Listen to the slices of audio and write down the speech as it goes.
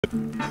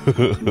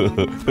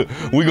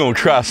We're gonna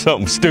try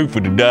something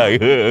stupid today.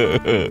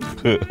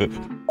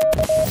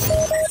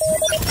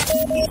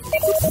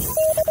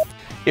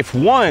 If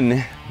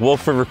one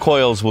Wolf River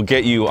Coils will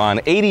get you on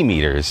 80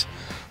 meters,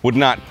 would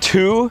not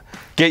two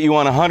get you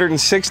on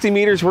 160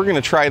 meters? We're gonna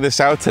try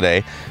this out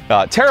today.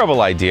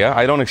 Terrible idea.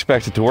 I don't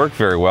expect it to work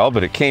very well,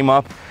 but it came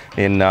up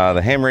in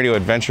the Ham Radio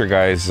Adventure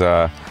guys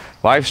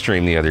live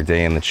stream the other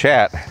day in the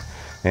chat,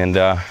 and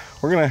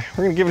we're gonna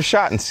give it a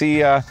shot and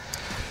see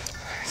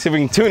if we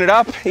can tune it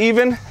up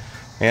even,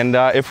 and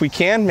if we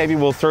can, maybe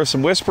we'll throw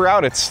some whisper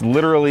out. It's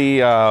literally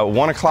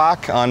 1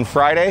 o'clock on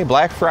Friday,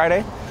 Black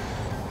Friday,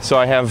 so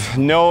I have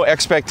no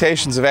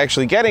expectations of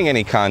actually getting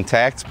any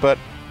contact, but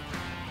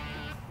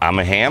I'm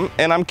a ham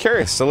and I'm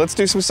curious, so let's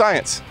do some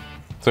science.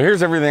 So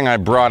here's everything I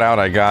brought out.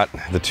 I got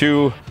the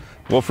two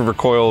Wolf River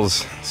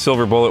Coils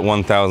Silver Bullet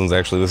 1000s.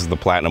 Actually, this is the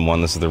platinum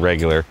one, this is the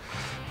regular,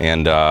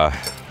 and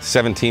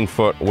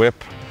 17-foot whip.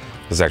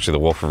 This is actually the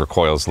Wolf River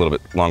Coils, a little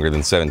bit longer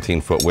than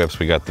 17-foot whips.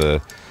 We got the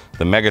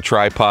mega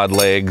tripod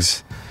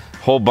legs,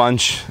 whole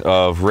bunch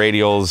of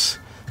radials.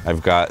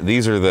 I've got,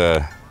 these are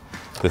the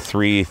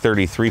three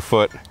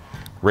 33-foot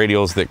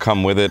radials that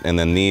come with it, and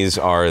then these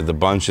are the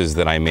bunches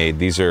that I made.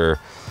 These are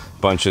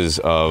bunches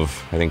of,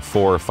 I think,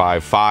 4 or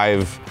 5,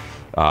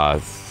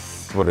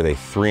 what are they,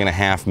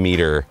 3.5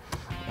 meter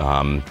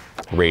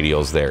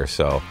radials there.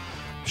 So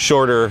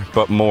shorter,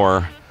 but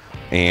more,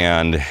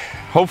 and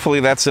hopefully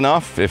that's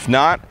enough. If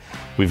not,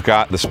 we've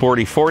got the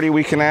Sporty 40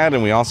 we can add,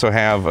 and we also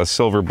have a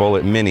Silver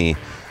Bullet Mini.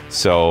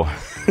 So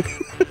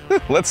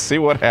let's see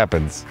what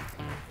happens.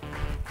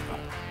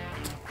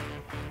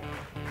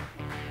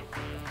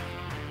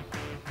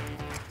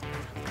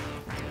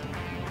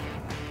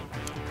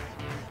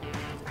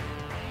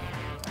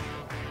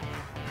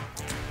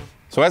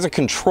 So as a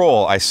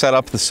control, I set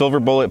up the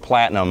Silver Bullet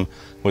Platinum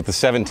with the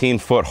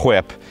 17-foot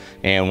whip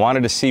and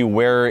wanted to see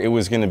where it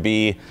was going to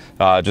be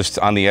just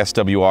on the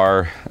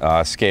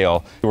SWR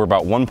scale. We're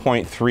about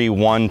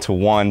 1.31 to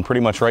 1,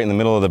 pretty much right in the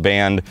middle of the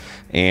band,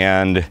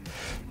 and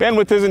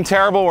bandwidth isn't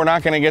terrible. We're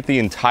not going to get the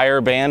entire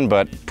band,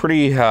 but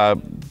pretty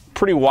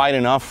wide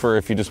enough for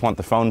if you just want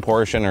the phone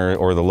portion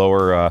or the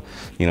lower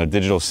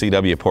digital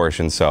CW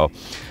portion. So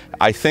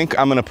I think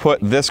I'm going to put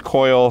this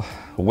coil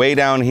way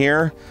down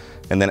here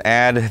and then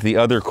add the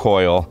other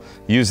coil,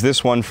 use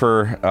this one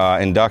for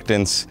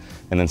inductance,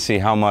 and then see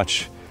how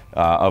much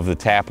of the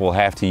tap we'll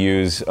have to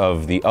use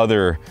of the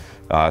other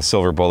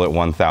Silver Bullet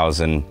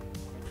 1000,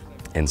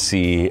 and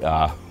see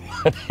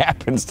what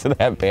happens to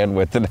that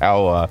bandwidth, and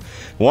how,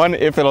 one,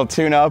 if it'll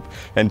tune up,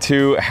 and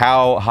two,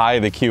 how high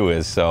the Q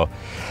is. So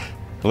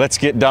let's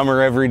get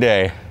dumber every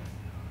day.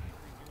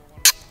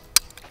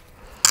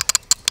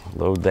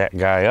 Load that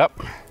guy up.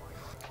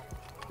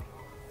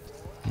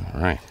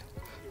 All right,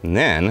 and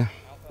then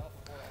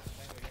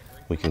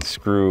we can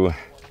screw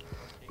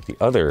the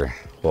other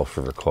Wolf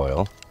River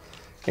coil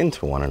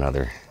into one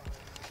another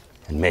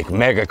and make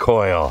mega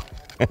coil.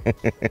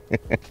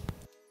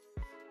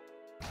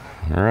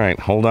 All right,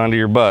 hold on to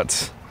your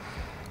butts.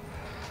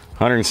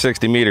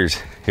 160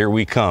 meters, here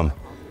we come.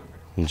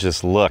 And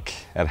just look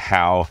at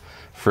how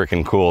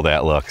freaking cool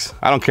that looks.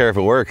 I don't care if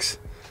it works,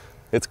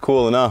 it's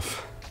cool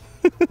enough.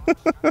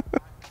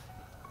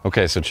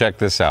 Okay, so check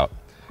this out.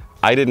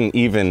 I didn't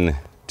even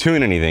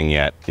tune anything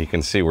yet. You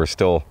can see we're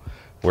still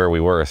where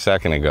we were a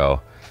second ago,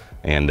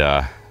 and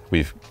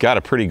we've got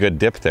a pretty good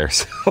dip there,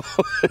 so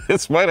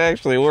this might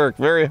actually work.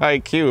 Very high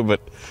Q, but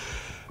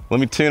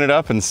let me tune it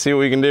up and see what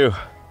we can do.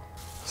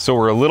 So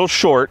we're a little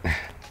short.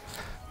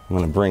 I'm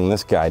gonna bring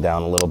this guy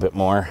down a little bit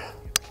more.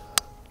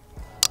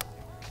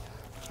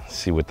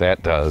 See what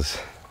that does.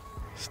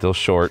 Still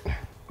short.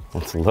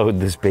 Let's load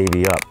this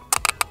baby up.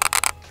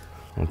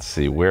 Let's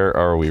see, where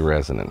are we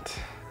resonant?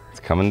 It's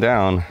coming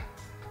down.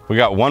 We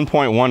got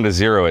 1.1 to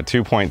 0 at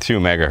 2.2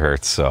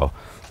 megahertz, so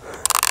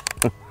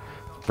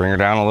bring her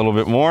down a little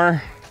bit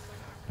more.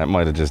 That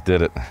might have just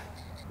did it.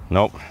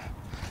 Nope,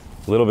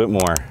 a little bit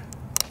more.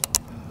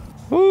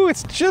 Ooh,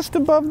 it's just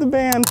above the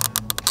band.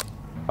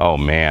 Oh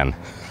man.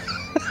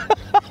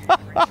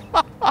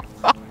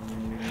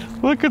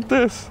 Look at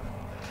this.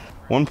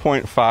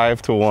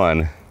 1.5 to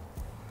 1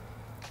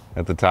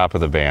 at the top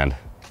of the band.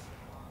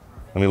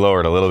 Let me lower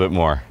it a little bit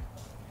more.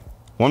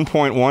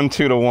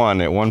 1.12 to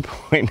 1 at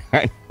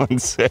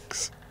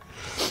 1.916.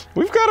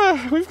 We've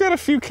got a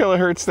few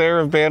kilohertz there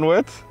of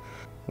bandwidth.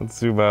 Let's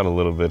zoom out a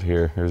little bit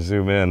here, or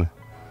zoom in.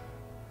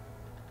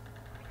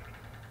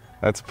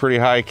 That's a pretty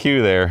high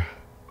Q there.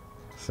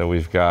 So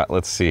we've got,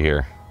 let's see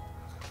here.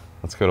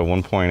 Let's go to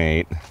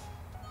 1.8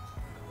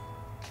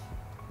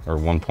 or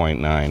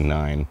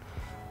 1.99,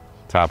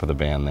 top of the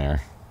band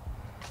there.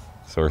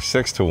 So we're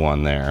 6 to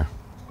 1 there.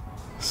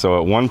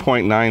 So at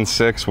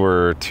 1.96,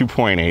 we're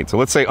 2.8. So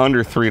let's say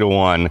under 3 to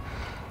 1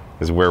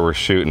 is where we're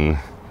shooting.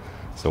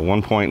 So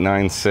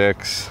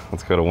 1.96,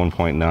 let's go to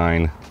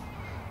 1.9.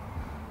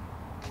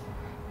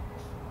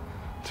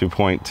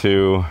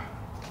 2.2.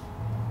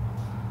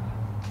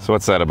 So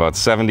what's that, about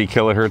 70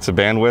 kilohertz of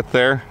bandwidth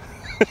there?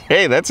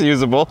 Hey, that's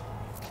usable.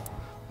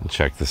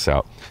 Check this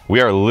out.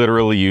 We are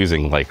literally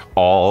using like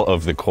all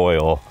of the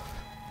coil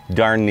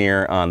darn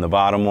near on the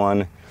bottom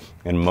one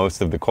and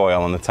most of the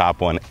coil on the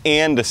top one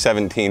and a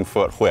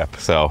 17-foot whip.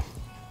 So,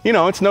 you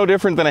know, it's no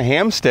different than a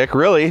ham stick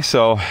really.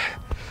 So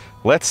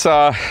let's,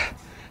 I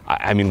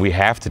mean, we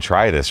have to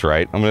try this,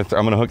 right? I'm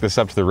gonna hook this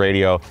up to the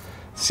radio,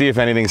 see if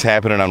anything's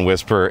happening on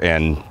Whisper,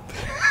 and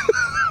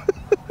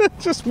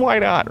just why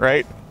not,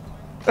 right?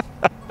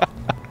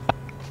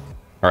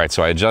 All right,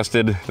 so I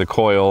adjusted the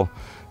coil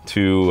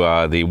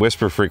to the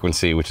Whisper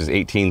frequency, which is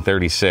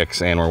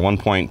 1836, and we're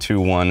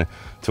 1.21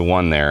 to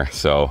 1 there,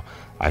 so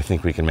I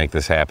think we can make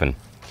this happen.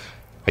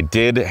 I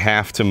did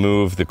have to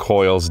move the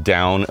coils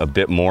down a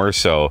bit more,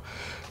 so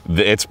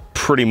it's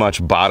pretty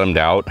much bottomed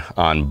out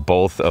on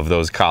both of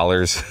those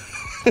collars,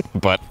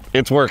 but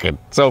it's working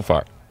so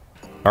far.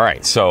 All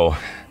right, so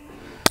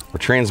we're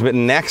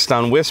transmitting next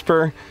on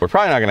Whisper. We're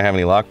probably not gonna have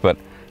any luck, but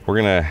we're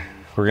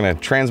gonna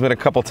transmit a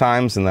couple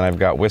times, and then I've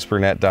got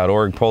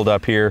whispernet.org pulled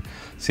up here,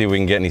 see if we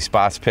can get any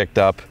spots picked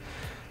up.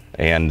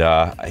 And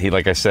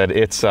like I said,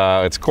 it's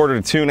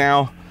 1:45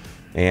 now,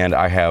 and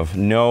I have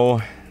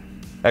no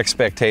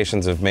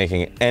expectations of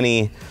making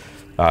any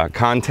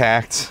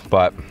contacts,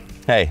 but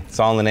hey, it's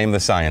all in the name of the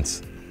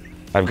science.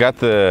 I've got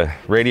the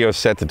radio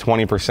set to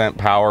 20%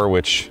 power,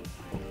 which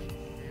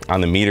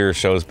on the meter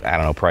shows, I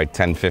don't know, probably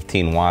 10,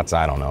 15 watts,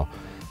 I don't know.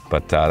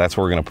 But that's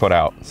what we're gonna put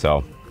out,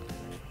 so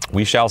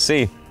we shall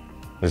see.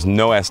 There's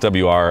no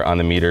SWR on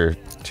the meter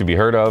to be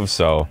heard of,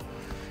 so,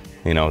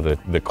 you know,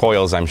 the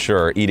coils, I'm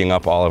sure, are eating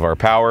up all of our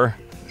power.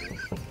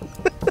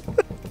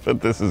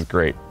 But this is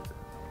great.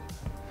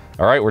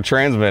 All right, we're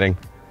transmitting.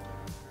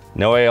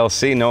 No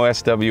ALC, no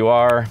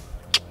SWR.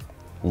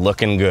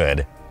 Looking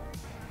good.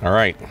 All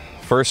right,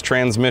 first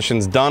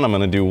transmission's done. I'm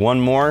gonna do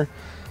one more,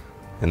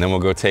 and then we'll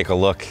go take a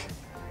look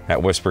at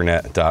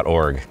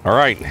whispernet.org. All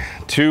right,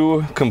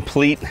 2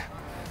 complete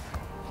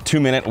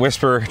 2-minute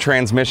Whisper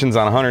transmissions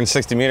on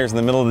 160 meters in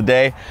the middle of the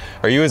day.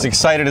 Are you as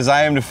excited as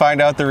I am to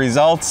find out the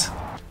results?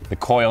 The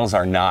coils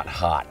are not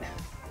hot.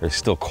 They're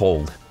still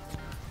cold.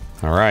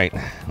 All right,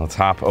 let's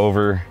hop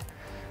over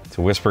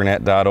to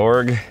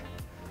whispernet.org.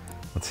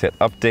 Let's hit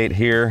update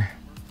here.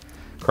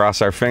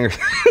 Cross our fingers.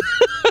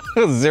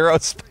 0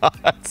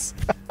 spots.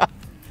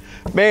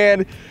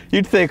 Man,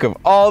 you'd think of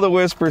all the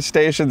Whisper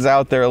stations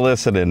out there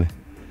listening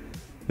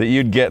that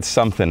you'd get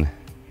something.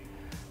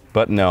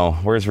 But no,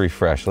 where's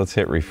refresh? Let's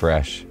hit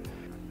refresh.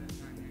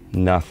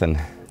 Nothing.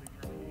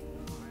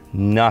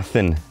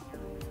 Nothing.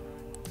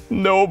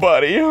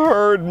 Nobody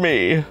heard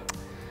me.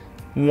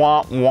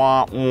 Wah,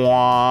 wah,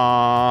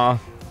 wah.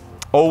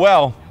 Oh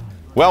well.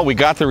 Well, we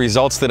got the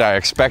results that I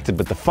expected,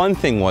 but the fun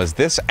thing was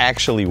this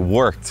actually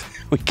worked.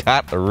 We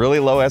got a really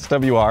low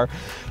SWR,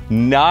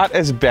 not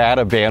as bad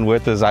a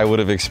bandwidth as I would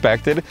have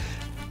expected.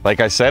 Like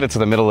I said, it's in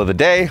the middle of the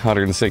day,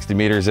 160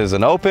 meters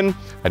isn't open.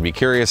 I'd be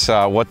curious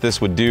what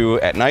this would do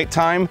at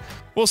nighttime.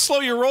 Well, slow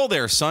your roll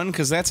there, son,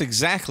 because that's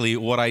exactly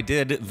what I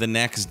did the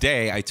next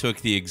day. I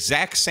took the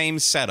exact same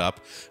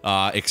setup,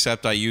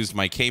 except I used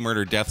my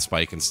K-Murder Death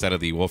Spike instead of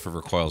the Wolf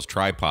River Coils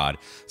tripod.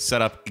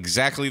 Set up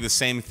exactly the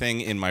same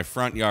thing in my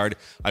front yard.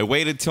 I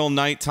waited till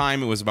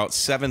nighttime. It was about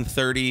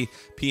 7:30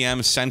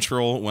 p.m.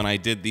 Central when I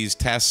did these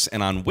tests,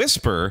 and on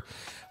Whisper,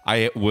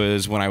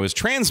 when I was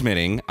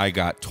transmitting, I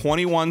got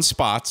 21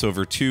 spots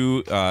over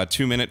 2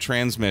 2-minute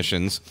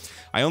transmissions.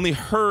 I only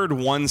heard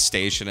one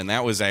station, and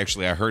that was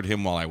actually, I heard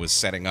him while I was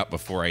setting up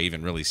before I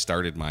even really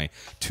started my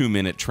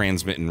 2-minute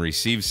transmit and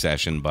receive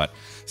session, but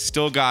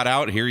still got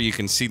out. Here you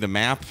can see the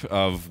map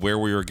of where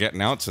we were getting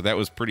out, so that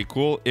was pretty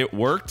cool. It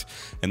worked.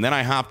 And then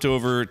I hopped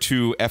over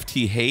to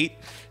FT Hate,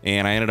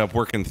 and I ended up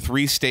working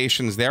 3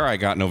 stations there. I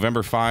got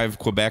November 5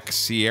 Quebec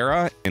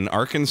Sierra in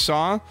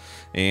Arkansas,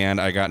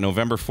 and I got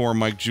November 4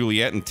 Mike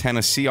Juliet in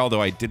Tennessee,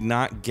 although I did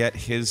not get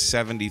his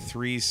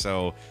 73,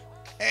 so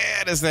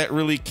does that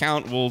really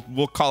count?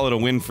 We'll call it a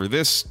win for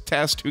this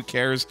test. Who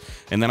cares?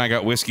 And then I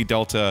got Whiskey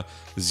Delta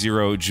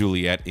 0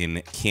 Juliet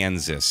in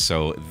Kansas.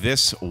 So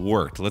this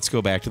worked. Let's go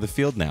back to the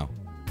field now.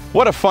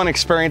 What a fun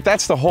experience.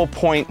 That's the whole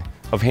point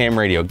of ham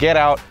radio. Get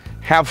out,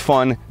 have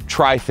fun,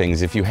 try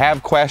things. If you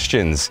have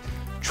questions,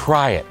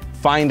 try it.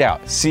 Find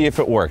out, see if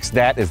it works.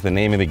 That is the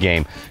name of the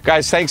game.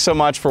 Guys, thanks so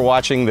much for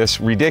watching this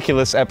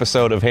ridiculous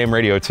episode of Ham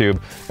Radio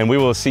Tube, and we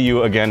will see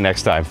you again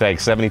next time.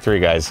 Thanks, 73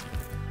 guys.